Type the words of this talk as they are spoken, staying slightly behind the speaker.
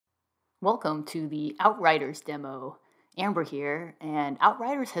Welcome to the Outriders demo. Amber here, and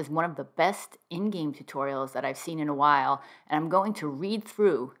Outriders has one of the best in-game tutorials that I've seen in a while, and I'm going to read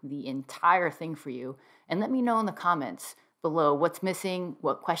through the entire thing for you, and let me know in the comments below what's missing,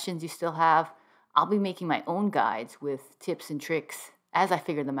 what questions you still have. I'll be making my own guides with tips and tricks as I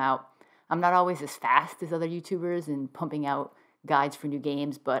figure them out. I'm not always as fast as other YouTubers in pumping out guides for new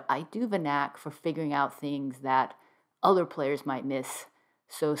games, but I do have a knack for figuring out things that other players might miss.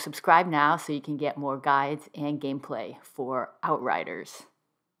 So subscribe now so you can get more guides and gameplay for Outriders.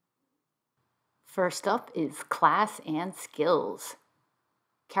 First up is class and skills.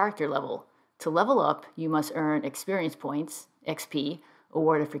 Character level. To level up, you must earn experience points, XP,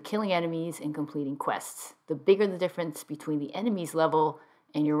 awarded for killing enemies and completing quests. The bigger the difference between the enemy's level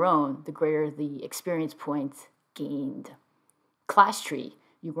and your own, the greater the experience points gained. Class tree.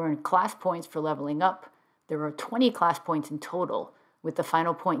 You earn class points for leveling up. There are 20 class points in total, with the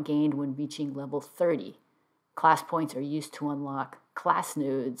final point gained when reaching level 30. Class points are used to unlock class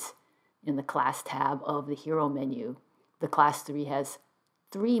nodes in the class tab of the hero menu. The class tree has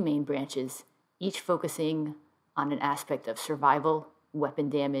 3 main branches, each focusing on an aspect of survival,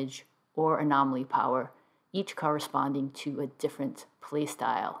 weapon damage, or anomaly power, each corresponding to a different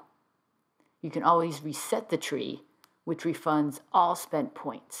playstyle. You can always reset the tree, which refunds all spent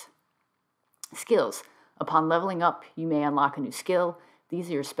points. Skills. Upon leveling up, you may unlock a new skill.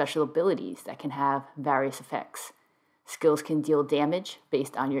 These are your special abilities that can have various effects. Skills can deal damage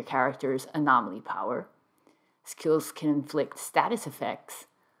based on your character's anomaly power. Skills can inflict status effects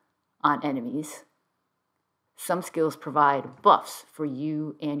on enemies. Some skills provide buffs for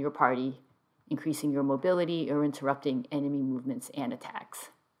you and your party, increasing your mobility or interrupting enemy movements and attacks.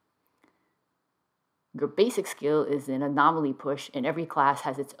 Your basic skill is an anomaly push, and every class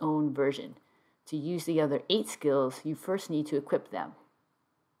has its own version. To use the other 8 skills, you first need to equip them.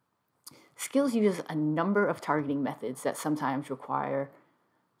 Skills use a number of targeting methods that sometimes require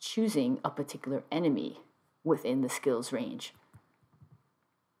choosing a particular enemy within the skills range.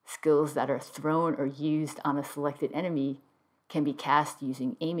 Skills that are thrown or used on a selected enemy can be cast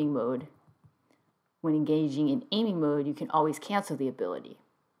using aiming mode. When engaging in aiming mode, you can always cancel the ability.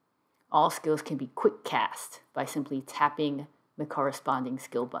 All skills can be quick cast by simply tapping the corresponding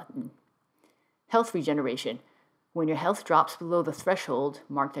skill button. Health regeneration. When your health drops below the threshold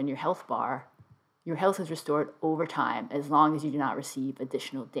marked on your health bar, your health is restored over time as long as you do not receive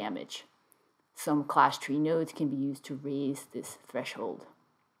additional damage. Some class tree nodes can be used to raise this threshold.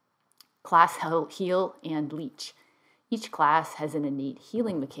 Class heal and leech. Each class has an innate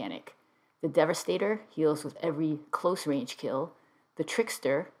healing mechanic. The Devastator heals with every close range kill. The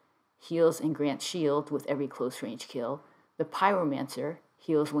Trickster heals and grants shield with every close range kill. The Pyromancer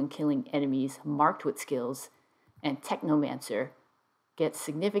heals when killing enemies marked with skills, and Technomancer gets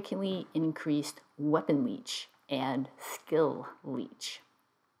significantly increased weapon leech and skill leech.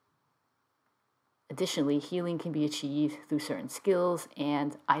 Additionally, healing can be achieved through certain skills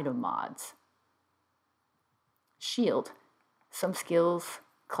and item mods. Shield. Some skills,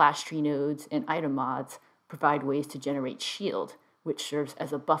 class tree nodes, and item mods provide ways to generate shield, which serves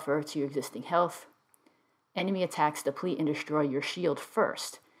as a buffer to your existing health. Enemy attacks deplete and destroy your shield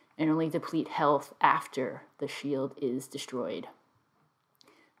first, and only deplete health after the shield is destroyed.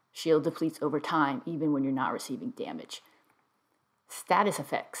 Shield depletes over time, even when you're not receiving damage. Status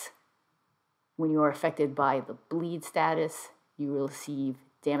effects. When you are affected by the bleed status, you will receive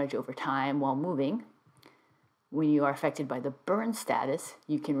damage over time while moving. When you are affected by the burn status,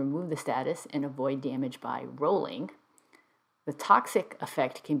 you can remove the status and avoid damage by rolling. The toxic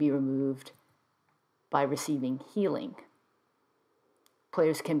effect can be removed by receiving healing.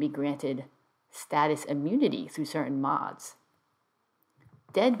 Players can be granted status immunity through certain mods.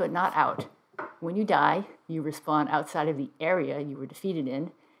 Dead but not out. When you die, you respawn outside of the area you were defeated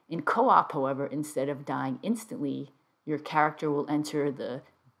in. In co-op, however, instead of dying instantly, your character will enter the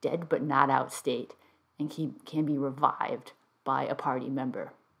dead but not out state and can be revived by a party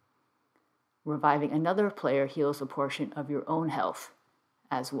member. Reviving another player heals a portion of your own health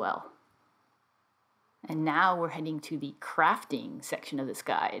as well. And now we're heading to the crafting section of this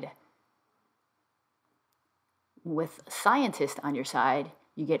guide. With Scientist on your side,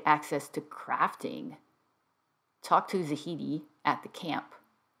 you get access to crafting. Talk to Zahidi at the camp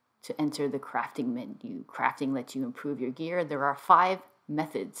to enter the crafting menu. Crafting lets you improve your gear. There are 5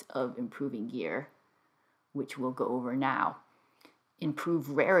 methods of improving gear, which we'll go over now. Improve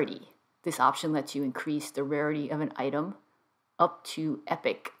rarity. This option lets you increase the rarity of an item up to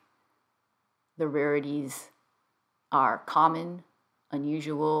epic. The rarities are common,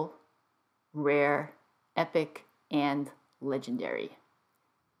 unusual, rare, epic, and legendary.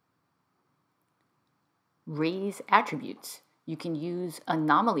 Raise attributes. You can use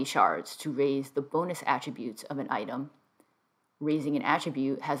Anomaly Shards to raise the bonus attributes of an item. Raising an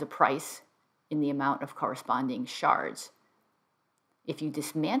attribute has a price in the amount of corresponding shards. If you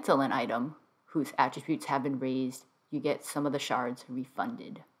dismantle an item whose attributes have been raised, you get some of the shards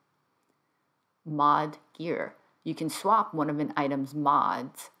refunded. Mod gear. You can swap one of an item's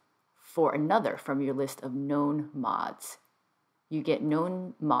mods for another from your list of known mods. You get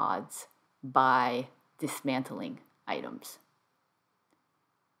known mods by dismantling items.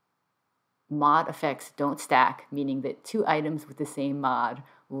 Mod effects don't stack, meaning that 2 items with the same mod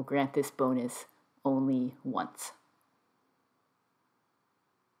will grant this bonus only once.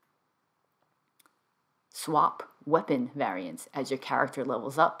 Swap weapon variants. As your character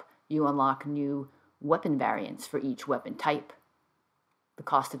levels up, you unlock new weapon variants for each weapon type. The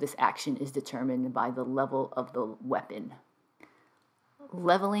cost of this action is determined by the level of the weapon.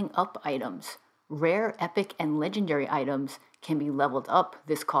 Leveling up items. Rare, epic, and legendary items can be leveled up.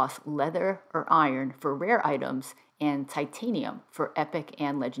 This costs leather or iron for rare items and titanium for epic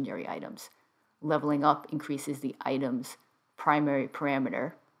and legendary items. Leveling up increases the item's primary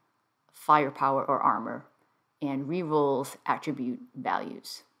parameter, firepower or armor, and rerolls attribute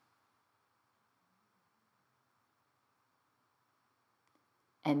values.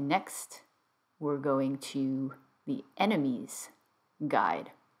 And next, we're going to the enemies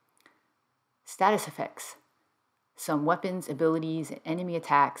guide. Status effects. Some weapons, abilities, and enemy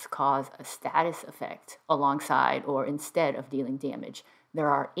attacks cause a status effect alongside or instead of dealing damage. There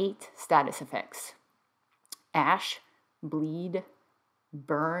are 8 status effects: Ash, Bleed,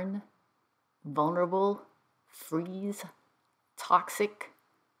 Burn, Vulnerable, Freeze, Toxic,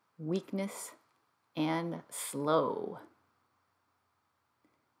 Weakness, and Slow.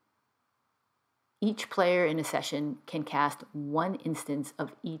 Each player in a session can cast 1 instance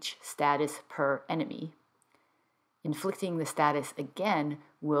of each status per enemy. Inflicting the status again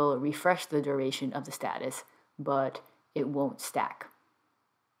will refresh the duration of the status, but it won't stack.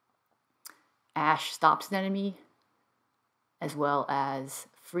 Ash stops an enemy, as well as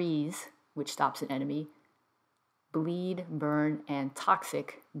Freeze, which stops an enemy. Bleed, Burn, and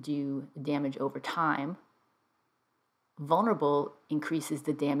Toxic do damage over time. Vulnerable increases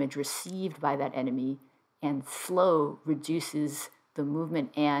the damage received by that enemy, and Slow reduces the movement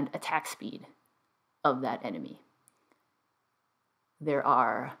and attack speed of that enemy. There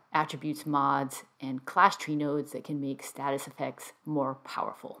are attributes, mods, and class tree nodes that can make status effects more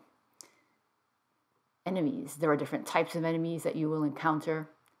powerful. Enemies. There are different types of enemies that you will encounter.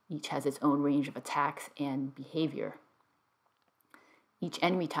 Each has its own range of attacks and behavior. Each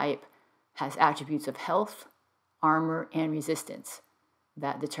enemy type has attributes of health, armor, and resistance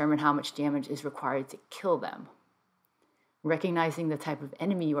that determine how much damage is required to kill them. Recognizing the type of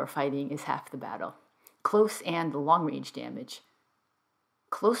enemy you are fighting is half the battle. Close and long-range damage.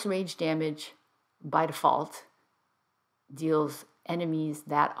 Close range damage, by default, deals enemies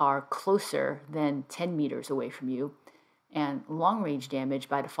that are closer than 10 meters away from you, and long-range damage,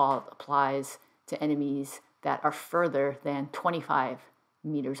 by default, applies to enemies that are further than 25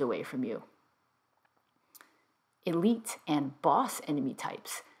 meters away from you. Elite and boss enemy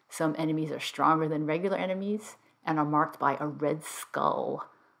types. Some enemies are stronger than regular enemies and are marked by a red skull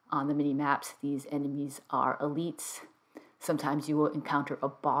on the mini-maps. These enemies are elites. Sometimes you will encounter a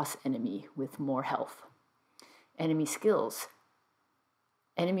boss enemy with more health. Enemy skills.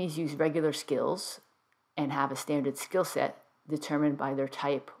 Enemies use regular skills and have a standard skill set determined by their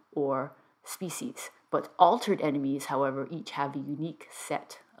type or species. But altered enemies, however, each have a unique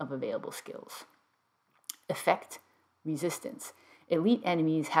set of available skills. Effect resistance. Elite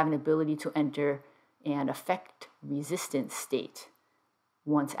enemies have an ability to enter an effect resistant state.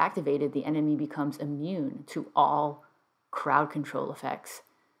 Once activated, the enemy becomes immune to all crowd control effects.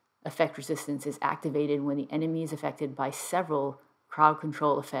 Effect resistance is activated when the enemy is affected by several crowd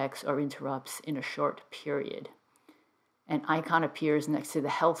control effects or interrupts in a short period. An icon appears next to the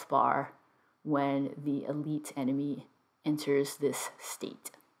health bar when the elite enemy enters this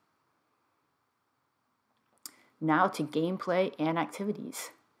state. Now to gameplay and activities.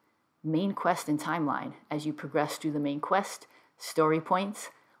 Main quest and timeline. As you progress through the main quest, story points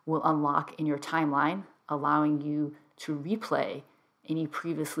will unlock in your timeline, allowing you to replay any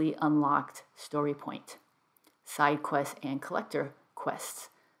previously unlocked story point. Side quests and collector quests.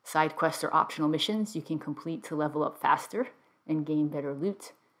 Side quests are optional missions you can complete to level up faster and gain better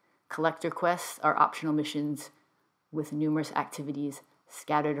loot. Collector quests are optional missions with numerous activities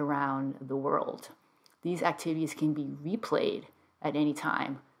scattered around the world. These activities can be replayed at any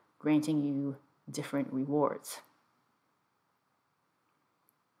time, granting you different rewards.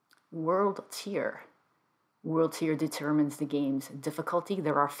 World tier. World tier determines the game's difficulty.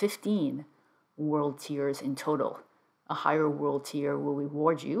 There are 15 world tiers in total. A higher world tier will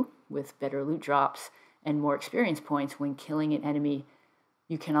reward you with better loot drops and more experience points when killing an enemy.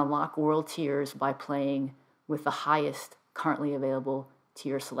 You can unlock world tiers by playing with the highest currently available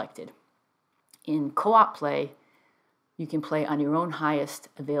tier selected. In co-op play, you can play on your own highest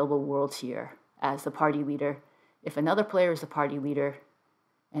available world tier as the party leader. If another player is the party leader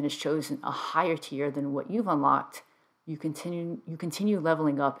and has chosen a higher tier than what you've unlocked, you continue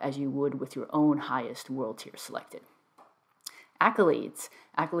leveling up as you would with your own highest world tier selected. Accolades.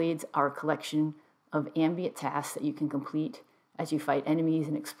 Accolades are a collection of ambient tasks that you can complete as you fight enemies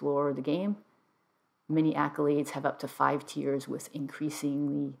and explore the game. Many accolades have up to 5 tiers with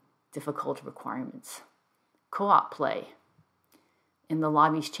increasingly difficult requirements. Co-op play. In the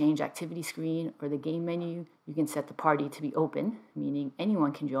lobby's change activity screen or the game menu, you can set the party to be open, meaning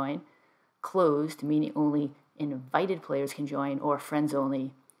anyone can join, closed, meaning only invited players can join, or friends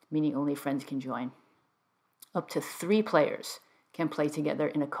only, meaning only friends can join. Up to 3 players can play together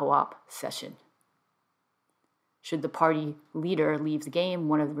in a co-op session. Should the party leader leave the game,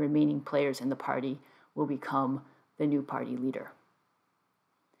 one of the remaining players in the party will become the new party leader.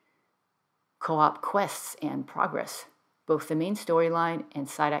 Co-op quests and progress. Both the main storyline and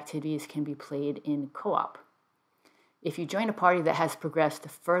side activities can be played in co-op. If you join a party that has progressed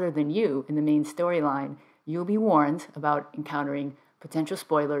further than you in the main storyline, you'll be warned about encountering potential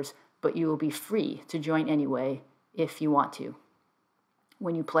spoilers, but you will be free to join anyway if you want to.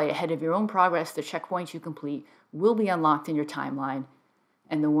 When you play ahead of your own progress, the checkpoints you complete will be unlocked in your timeline,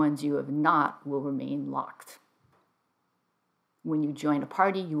 and the ones you have not will remain locked. When you join a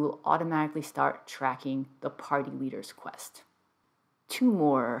party, you will automatically start tracking the party leader's quest. 2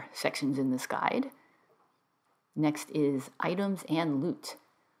 more sections in this guide. Next is items and loot.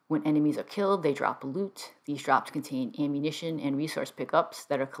 When enemies are killed, they drop loot. These drops contain ammunition and resource pickups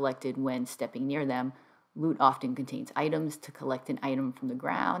that are collected when stepping near them. Loot often contains items. To collect an item from the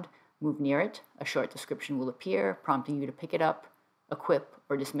ground, move near it. A short description will appear, prompting you to pick it up, equip,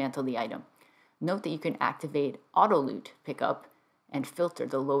 or dismantle the item. Note that you can activate auto loot pickup and filter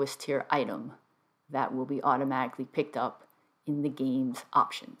the lowest tier item that will be automatically picked up in the game's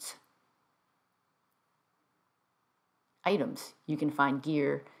options. Items. You can find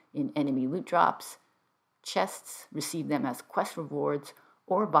gear in enemy loot drops, chests, receive them as quest rewards,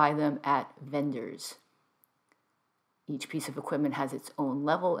 or buy them at vendors. Each piece of equipment has its own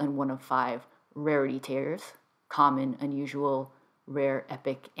level and one of 5 rarity tiers: common, unusual, rare,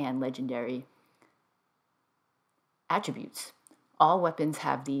 epic, and legendary. Attributes. All weapons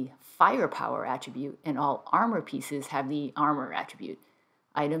have the firepower attribute, and all armor pieces have the armor attribute.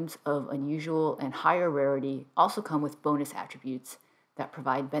 Items of unusual and higher rarity also come with bonus attributes that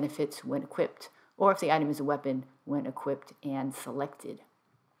provide benefits when equipped, or if the item is a weapon, when equipped and selected.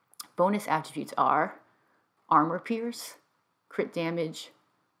 Bonus attributes are armor pierce, crit damage,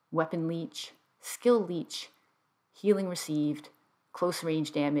 weapon leech, skill leech, healing received, close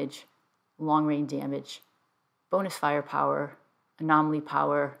range damage, long range damage, bonus firepower, anomaly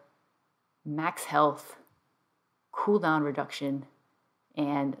power, max health, cooldown reduction,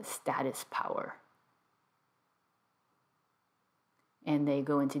 and status power. And they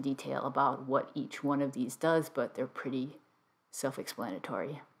go into detail about what each one of these does, but they're pretty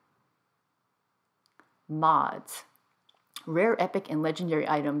self-explanatory. Mods. Rare, epic, and legendary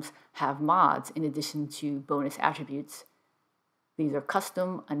items have mods in addition to bonus attributes. These are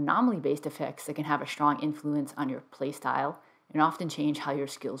custom, anomaly-based effects that can have a strong influence on your playstyle and often change how your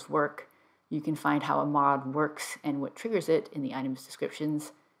skills work. You can find how a mod works and what triggers it in the item's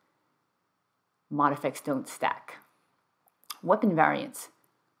descriptions. Mod effects don't stack. Weapon variants.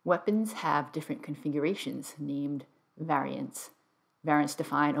 Weapons have different configurations named variants. Variants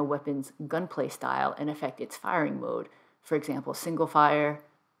define a weapon's gunplay style and affect its firing mode. For example, single fire,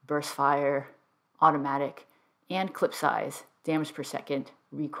 burst fire, automatic, and clip size, damage per second,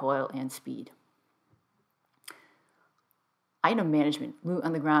 recoil, and speed. Item management. Loot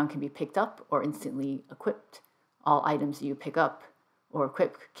on the ground can be picked up or instantly equipped. All items you pick up or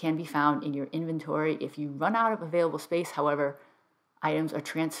equip can be found in your inventory. If you run out of available space, however, items are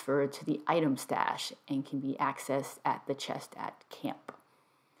transferred to the item stash and can be accessed at the chest at camp.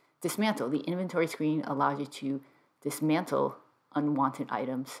 Dismantle. The inventory screen allows you to dismantle unwanted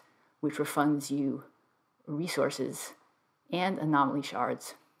items, which refunds you resources and anomaly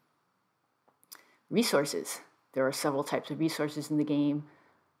shards. Resources. There are several types of resources in the game.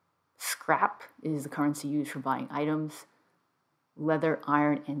 Scrap is the currency used for buying items. Leather,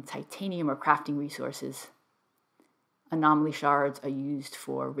 iron, and titanium are crafting resources. Anomaly Shards are used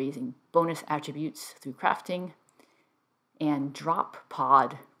for raising bonus attributes through crafting, and drop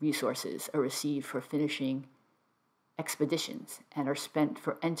pod resources are received for finishing expeditions and are spent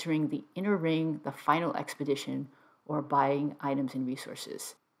for entering the inner ring, the final expedition, or buying items and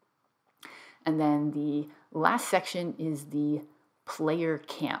resources. And then the last section is the player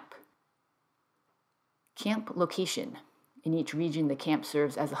camp. Camp location. In each region, the camp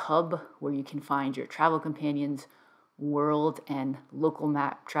serves as a hub where you can find your travel companions, world and local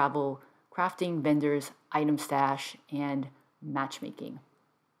map travel, crafting, vendors, item stash, and matchmaking.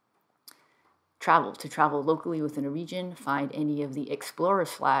 Travel. To travel locally within a region, find any of the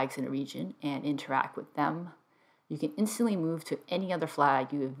explorer's flags in a region and interact with them. You can instantly move to any other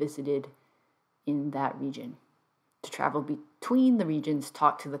flag you have visited in that region. To travel between the regions,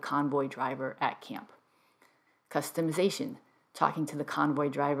 talk to the convoy driver at camp. Customization. Talking to the convoy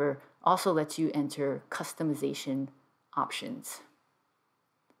driver also lets you enter customization options.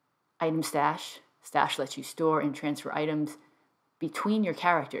 Item stash. Stash lets you store and transfer items between your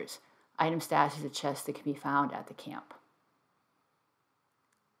characters. Item stash is a chest that can be found at the camp.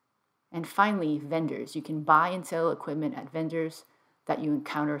 And finally, vendors. You can buy and sell equipment at vendors that you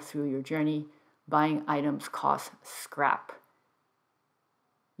encounter through your journey. Buying items costs scrap.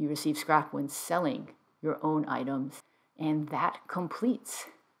 You receive scrap when selling your own items. And that completes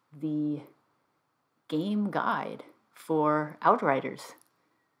the game guide for Outriders.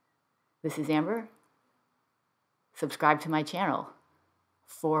 This is Amber. Subscribe to my channel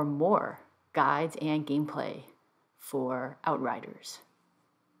for more guides and gameplay for Outriders.